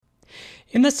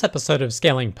In this episode of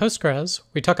Scaling Postgres,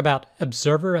 we talk about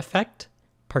observer effect,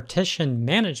 partition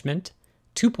management,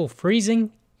 tuple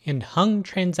freezing, and hung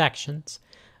transactions.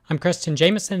 I'm Kristen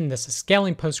Jameson, and this is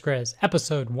Scaling Postgres,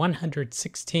 episode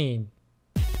 116.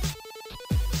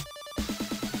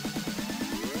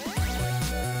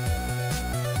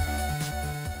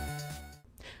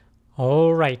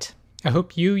 All right. I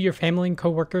hope you, your family, and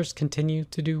coworkers continue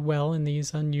to do well in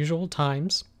these unusual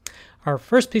times. Our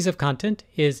first piece of content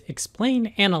is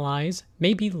Explain Analyze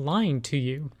May Be Lying to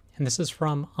You. And this is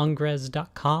from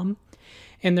ongres.com.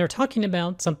 And they're talking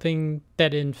about something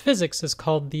that in physics is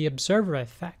called the observer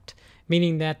effect,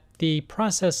 meaning that the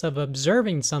process of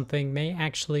observing something may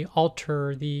actually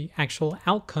alter the actual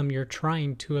outcome you're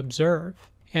trying to observe.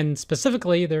 And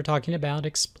specifically, they're talking about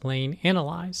Explain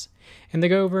Analyze. And they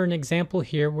go over an example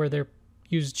here where they're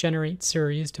use generate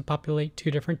series to populate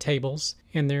two different tables,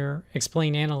 and they're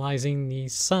explain analyzing the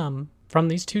sum from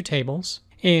these two tables,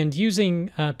 and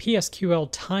using PSQL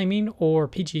timing or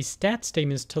pgstat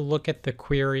statements to look at the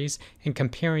queries and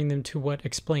comparing them to what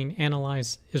explain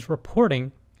analyze is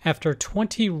reporting. After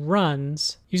 20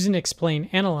 runs using explain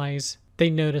analyze, they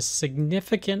notice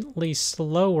significantly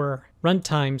slower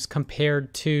runtimes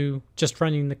compared to just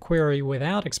running the query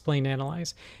without explain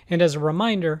analyze. And as a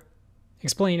reminder,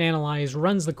 Explain Analyze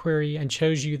runs the query and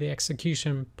shows you the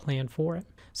execution plan for it.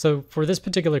 So for this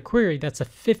particular query, that's a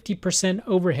 50%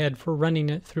 overhead for running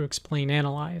it through Explain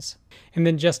Analyze. And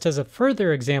then just as a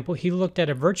further example, he looked at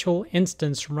a virtual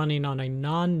instance running on a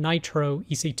non-Nitro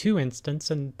EC2 instance,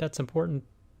 and that's important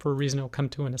for a reason I'll come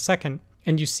to in a second.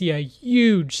 And you see a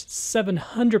huge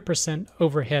 700%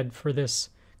 overhead for this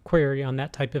query on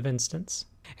that type of instance.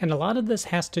 And a lot of this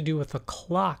has to do with the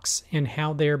clocks and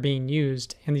how they're being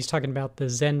used. And he's talking about the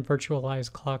Zen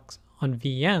virtualized clocks on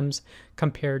VMs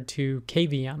compared to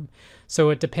KVM. So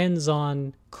it depends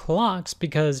on clocks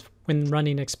because when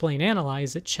running Explain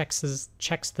Analyze, it checks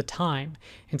the time.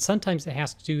 And sometimes it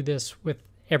has to do this with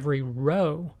every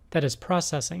row that is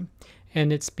processing.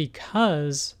 And it's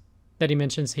because that he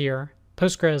mentions here,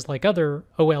 Postgres, like other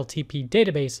OLTP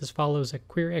databases, follows a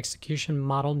query execution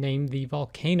model named the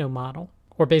Volcano model,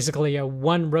 or basically a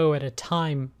one row at a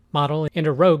time model, and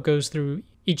a row goes through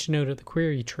each node of the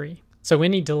query tree. So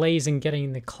any delays in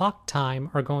getting the clock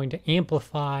time are going to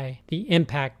amplify the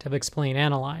impact of Explain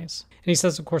Analyze. And he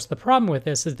says, of course, the problem with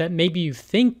this is that maybe you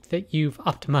think that you've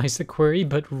optimized the query,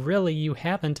 but really you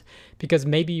haven't, because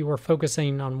maybe you were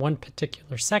focusing on one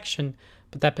particular section,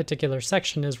 but that particular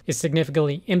section is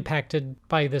significantly impacted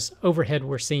by this overhead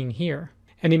we're seeing here.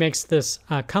 And he makes this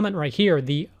comment right here: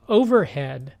 the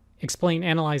overhead Explain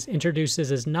Analyze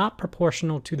introduces is not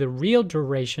proportional to the real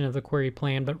duration of the query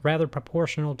plan, but rather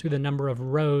proportional to the number of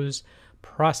rows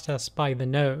processed by the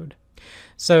node.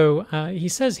 So he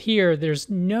says here there's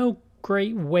no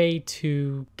great way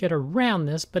to get around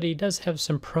this, but he does have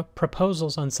some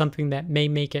proposals on something that may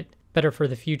make it better for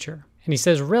the future. And he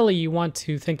says, really, you want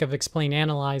to think of Explain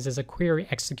Analyze as a query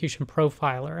execution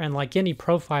profiler. And like any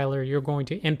profiler, you're going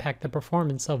to impact the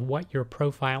performance of what you're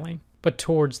profiling. But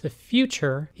towards the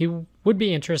future, he would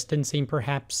be interested in seeing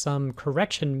perhaps some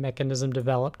correction mechanism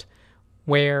developed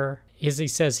where, as he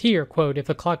says here, quote, if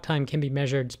the clock time can be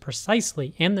measured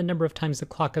precisely and the number of times the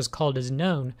clock is called is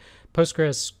known,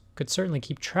 Postgres could certainly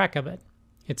keep track of it.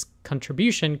 Its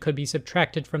contribution could be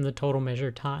subtracted from the total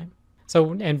measured time.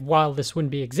 So, and while this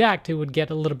wouldn't be exact, it would get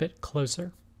a little bit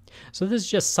closer. So this is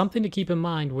just something to keep in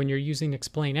mind when you're using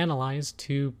Explain Analyze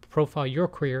to profile your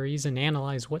queries and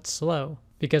analyze what's slow.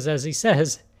 Because as he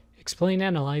says, Explain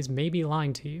Analyze may be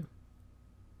lying to you.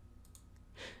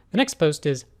 The next post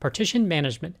is Partition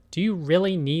Management. Do you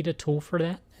really need a tool for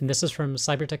that? And this is from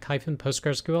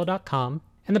cybertech-postgresql.com.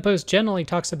 And the post generally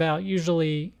talks about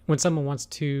usually when someone wants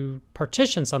to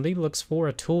partition something, looks for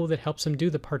a tool that helps them do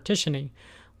the partitioning.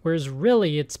 Whereas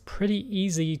really it's pretty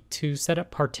easy to set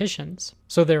up partitions.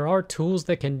 So there are tools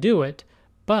that can do it,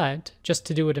 but just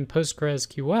to do it in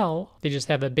PostgreSQL, they just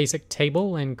have a basic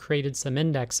table and created some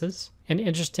indexes. An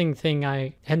interesting thing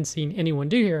I hadn't seen anyone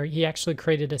do here, he actually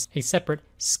created a separate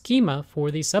schema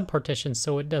for the subpartitions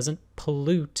so it doesn't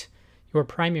pollute your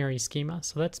primary schema.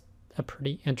 So that's a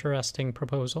pretty interesting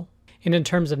proposal. And in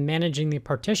terms of managing the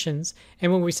partitions,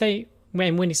 and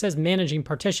when he says managing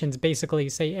partitions, basically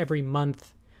say every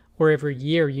month or every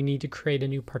year you need to create a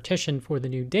new partition for the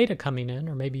new data coming in,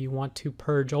 or maybe you want to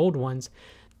purge old ones.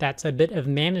 That's a bit of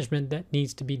management that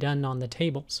needs to be done on the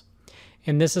tables.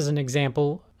 And this is an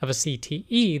example of a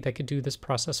CTE that could do this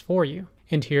process for you.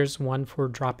 And here's one for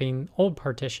dropping old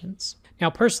partitions. Now,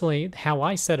 personally, how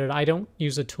I set it, I don't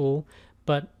use a tool,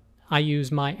 but I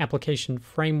use my application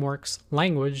frameworks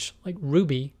language like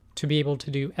Ruby to be able to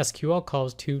do SQL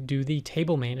calls to do the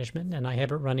table management, and I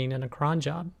have it running in a cron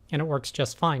job, and it works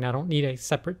just fine. I don't need a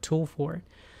separate tool for it.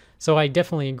 So I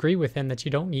definitely agree with him that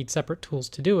you don't need separate tools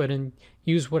to do it, and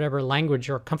use whatever language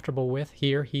you're comfortable with.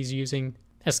 Here he's using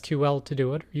SQL to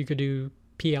do it, or you could do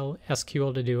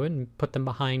PL/SQL to do it and put them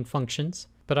behind functions.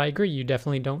 But I agree, you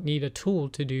definitely don't need a tool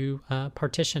to do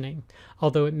partitioning,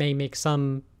 although it may make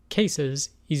some cases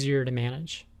easier to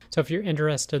manage. So if you're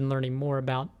interested in learning more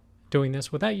about doing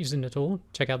this without using a tool,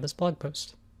 check out this blog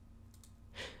post.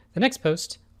 The next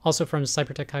post, also from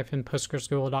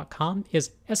cybertech-postgresql.com,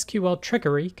 is SQL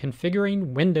trickery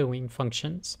configuring windowing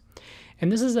functions.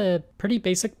 And this is a pretty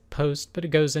basic post, but it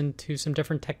goes into some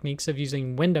different techniques of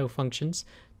using window functions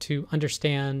to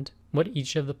understand what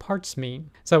each of the parts mean.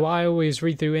 So I always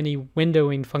read through any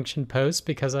windowing function posts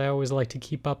because I always like to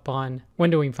keep up on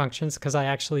windowing functions because I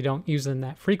actually don't use them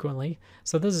that frequently.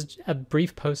 So this is a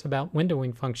brief post about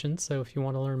windowing functions. So if you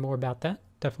want to learn more about that,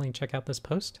 definitely check out this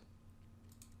post.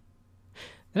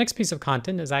 The next piece of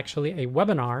content is actually a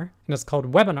webinar, and it's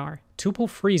called Webinar, Tuple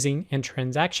Freezing and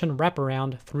Transaction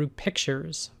Wraparound Through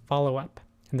Pictures Follow-Up.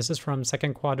 And this is from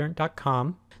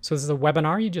secondquadrant.com. So this is a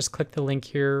webinar. You just click the link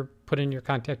here, put in your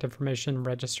contact information,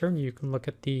 register, and you can look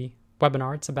at the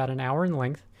webinar. It's about an hour in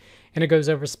length, and it goes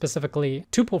over specifically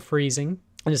tuple freezing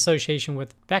in association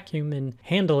with vacuum and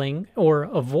handling or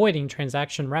avoiding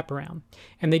transaction wraparound.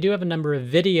 And they do have a number of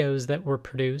videos that were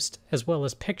produced as well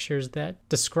as pictures that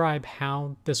describe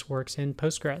how this works in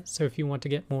Postgres. So if you want to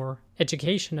get more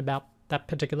education about that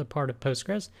particular part of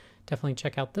Postgres, definitely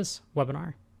check out this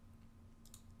webinar.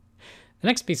 The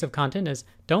next piece of content is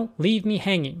Don't Leave Me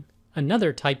Hanging,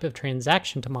 another type of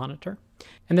transaction to monitor.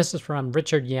 And this is from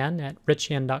Richard Yen at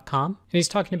richyen.com. And he's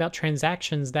talking about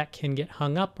transactions that can get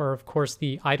hung up are, of course,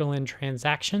 the idle in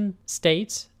transaction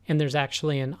states. And there's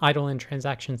actually an idle in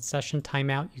transaction session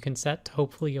timeout you can set to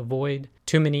hopefully avoid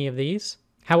too many of these.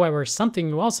 However, something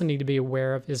you also need to be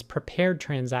aware of is prepared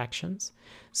transactions.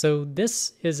 So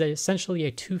this is essentially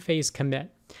a two-phase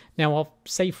commit. Now, I'll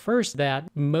say first that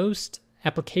most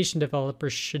application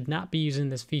developers should not be using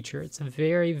this feature. It's a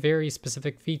very, very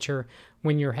specific feature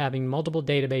when you're having multiple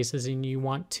databases and you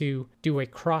want to do a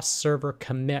cross-server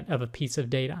commit of a piece of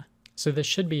data. So this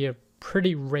should be a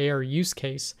pretty rare use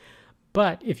case.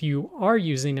 But if you are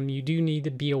using them, you do need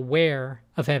to be aware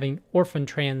of having orphan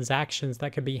transactions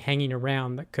that could be hanging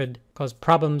around that could cause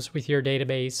problems with your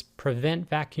database, prevent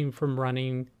vacuum from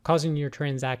running, causing your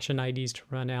transaction IDs to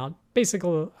run out.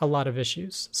 Basically, a lot of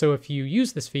issues. So if you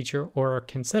use this feature or are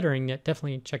considering it,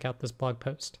 definitely check out this blog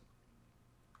post.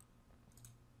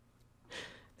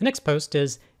 The next post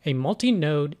is a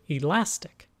multi-node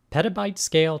elastic petabyte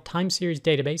scale time series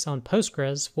database on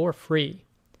Postgres for free,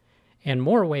 and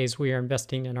more ways we are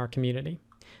investing in our community.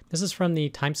 This is from the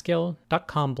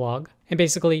timescale.com blog, and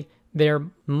basically their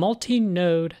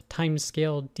multi-node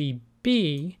timescale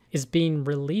DB is being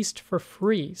released for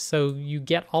free. So you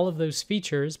get all of those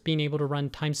features, being able to run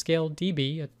timescale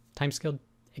DB, a timescale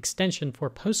extension for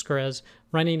Postgres,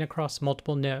 running across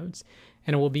multiple nodes,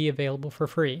 and it will be available for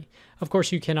free. Of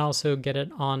course, you can also get it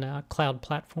on a cloud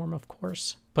platform, of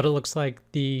course, but it looks like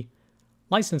the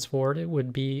license for it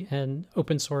would be an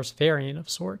open source variant of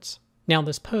sorts. Now,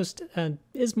 this post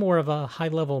is more of a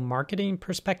high-level marketing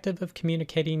perspective of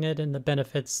communicating it and the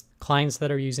benefits, clients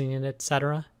that are using it,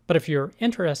 etc. But if you're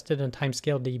interested in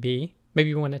Timescale DB, maybe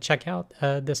you want to check out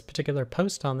this particular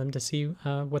post on them to see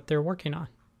what they're working on.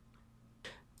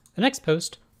 The next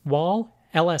post, Wall,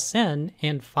 LSN,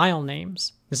 and File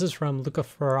Names. This is from Luca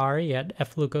Ferrari at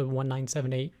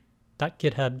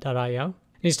fluca1978.github.io. And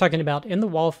he's talking about in the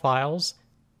wall files,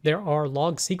 there are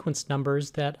log sequence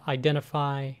numbers that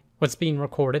identify what's being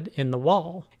recorded in the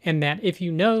wall. And that if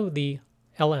you know the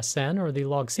LSN or the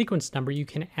log sequence number, you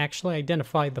can actually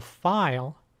identify the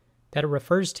file that it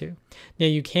refers to. Now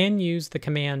you can use the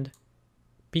command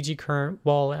bgcurrent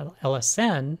wall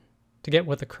LSN to get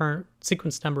what the current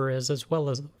sequence number is as well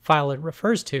as the file it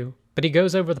refers to. But he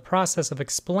goes over the process of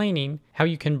explaining how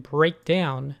you can break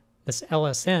down this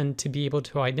LSN to be able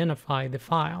to identify the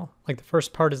file. Like the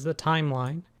first part is the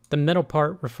timeline. The middle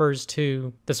part refers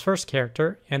to this first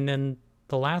character, and then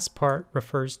the last part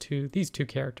refers to these two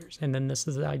characters. And then this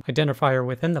is the identifier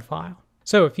within the file.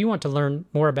 So if you want to learn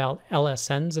more about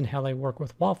LSNs and how they work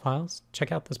with wall files,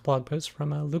 check out this blog post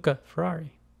from Luca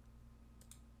Ferrari.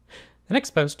 The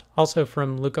next post, also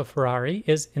from Luca Ferrari,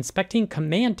 is inspecting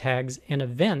command tags and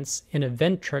events in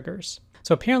event triggers.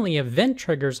 So apparently event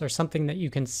triggers are something that you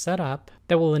can set up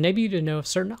that will enable you to know if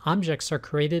certain objects are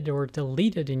created or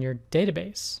deleted in your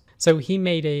database. So he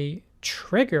made a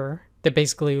trigger that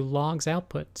basically logs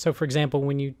output. So for example,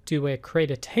 when you do a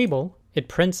create a table, it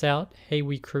prints out, hey,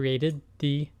 we created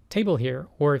the table here.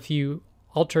 Or if you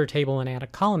alter a table and add a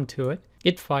column to it,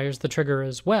 it fires the trigger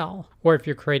as well. Or if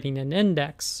you're creating an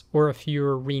index, or if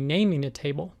you're renaming a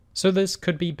table. So this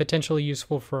could be potentially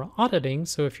useful for auditing.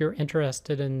 So if you're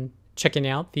interested in checking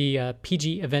out the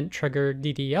PG event trigger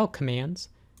DDL commands,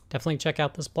 definitely check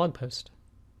out this blog post.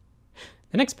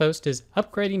 The next post is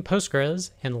upgrading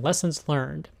Postgres and lessons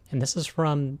learned. And this is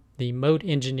from the Mode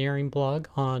Engineering blog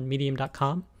on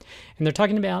medium.com. And they're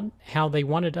talking about how they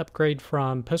wanted to upgrade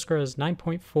from Postgres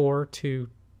 9.4 to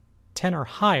 10 or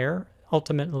higher,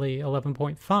 ultimately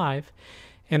 11.5,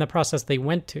 and the process they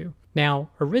went to. Now,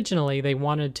 originally they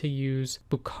wanted to use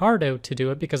Bucardo to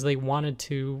do it because they wanted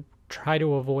to try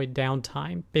to avoid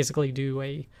downtime, basically do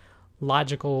a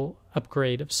logical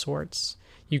upgrade of sorts.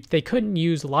 They couldn't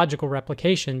use logical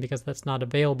replication because that's not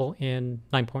available in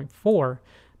 9.4,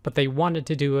 but they wanted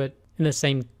to do it in the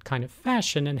same kind of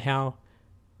fashion, and how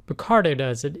Bucardo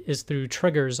does it is through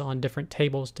triggers on different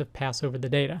tables to pass over the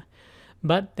data.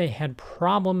 But they had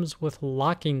problems with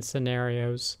locking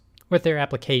scenarios with their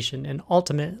application, and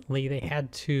ultimately they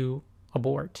had to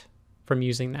abort from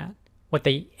using that. What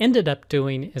they ended up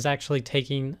doing is actually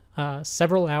taking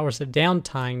several hours of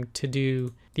downtime to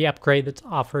do the upgrade that's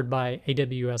offered by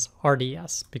AWS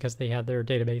RDS, because they had their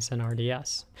database in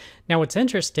RDS. Now what's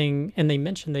interesting, and they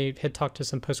mentioned they had talked to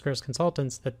some Postgres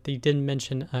consultants, that they didn't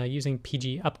mention using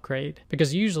PG upgrade,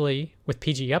 because usually with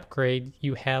PG upgrade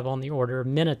you have on the order of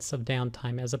minutes of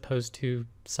downtime as opposed to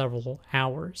several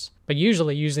hours. But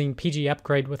usually using PG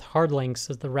upgrade with hard links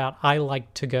is the route I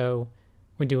like to go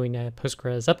when doing a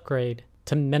Postgres upgrade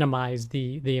to minimize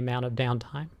the amount of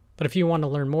downtime. But if you want to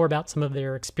learn more about some of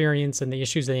their experience and the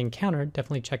issues they encountered,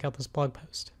 definitely check out this blog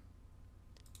post.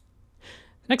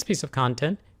 The next piece of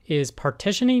content is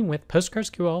partitioning with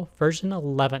PostgreSQL version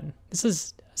 11. This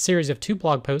is a series of 2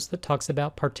 blog posts that talks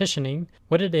about partitioning,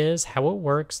 what it is, how it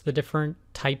works, the different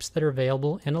types that are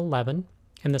available in 11.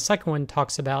 And the second one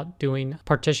talks about doing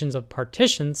partitions of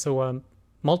partitions, so a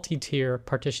multi-tier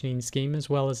partitioning scheme, as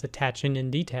well as attaching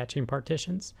and detaching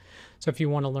partitions. So if you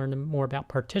want to learn more about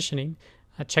partitioning,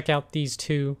 check out these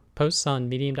 2 posts on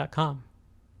medium.com.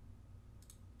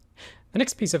 The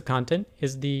next piece of content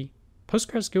is the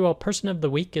PostgreSQL Person of the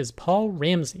Week is Paul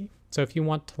Ramsey. So if you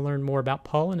want to learn more about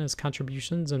Paul and his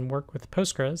contributions and work with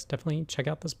Postgres, definitely check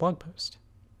out this blog post.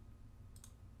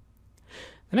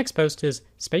 The next post is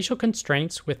Spatial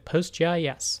Constraints with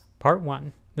PostGIS, Part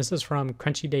 1. This is from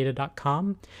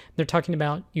crunchydata.com. They're talking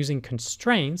about using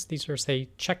constraints. These are, say,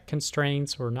 check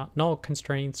constraints or not null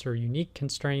constraints or unique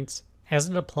constraints as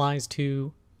it applies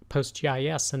to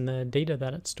PostGIS and the data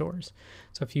that it stores.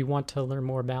 So if you want to learn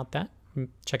more about that,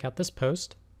 check out this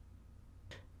post.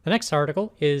 The next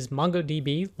article is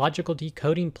MongoDB Logical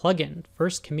Decoding Plugin,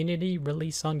 first community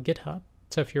release on GitHub.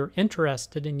 So if you're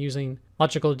interested in using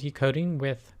logical decoding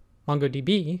with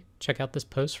MongoDB, check out this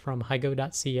post from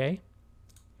hygo.ca.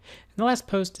 And the last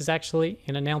post is actually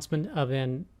an announcement of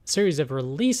a series of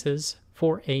releases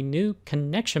for a new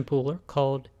connection pooler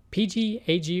called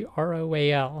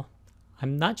PGAGROAL.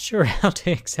 I'm not sure how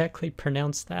to exactly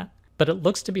pronounce that, but it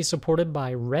looks to be supported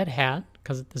by Red Hat,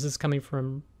 because this is coming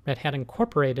from Red Hat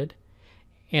Incorporated,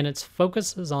 and its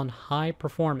focus is on high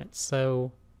performance.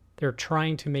 So they're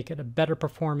trying to make it a better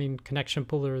performing connection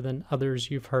pooler than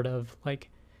others you've heard of, like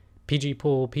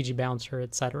PGPool, PGBouncer,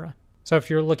 etc. So if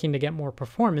you're looking to get more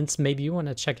performance, maybe you want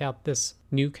to check out this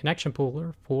new connection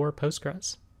pooler for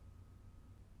Postgres.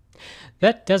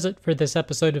 That does it for this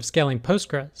episode of Scaling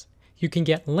Postgres. You can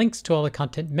get links to all the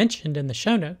content mentioned in the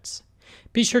show notes.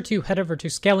 Be sure to head over to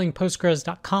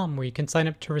scalingpostgres.com, where you can sign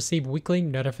up to receive weekly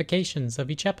notifications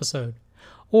of each episode.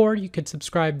 Or you could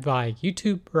subscribe via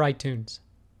YouTube or iTunes.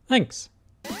 Thanks.